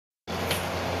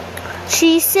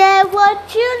She said,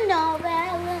 what you know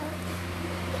about love?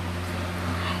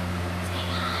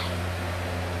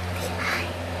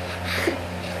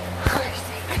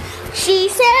 She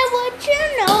said, what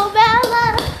you know about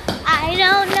love? I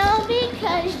don't know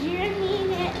because you're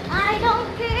mean and I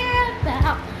don't care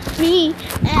about me.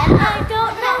 And I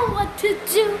don't know what to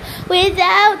do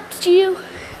without you.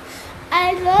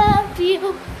 I love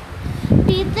you.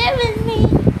 Be there with me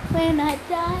when I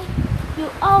die. You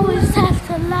always have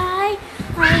to lie.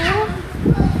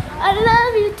 I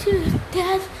love you to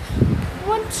death.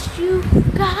 Once you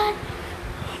got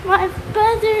my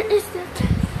brother is the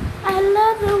I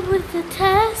love it with the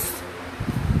test.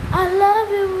 I love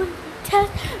it with the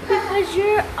test because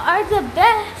you are the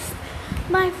best.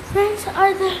 My friends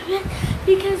are the best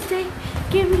because they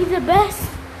give me the best.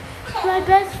 My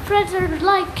best friends are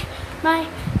like my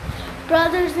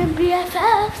brothers and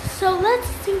BFFs. So let's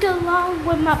sing along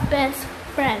with my best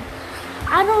friend.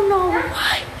 I don't know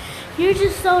why. You're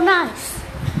just so nice.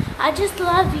 I just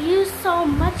love you so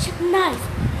much nice.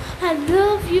 I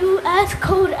love you as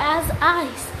cold as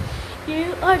ice.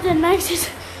 You are the nicest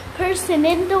person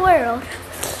in the world.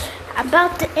 I'm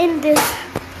about to end this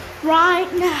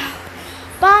right now.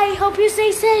 Bye. Hope you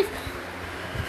stay safe.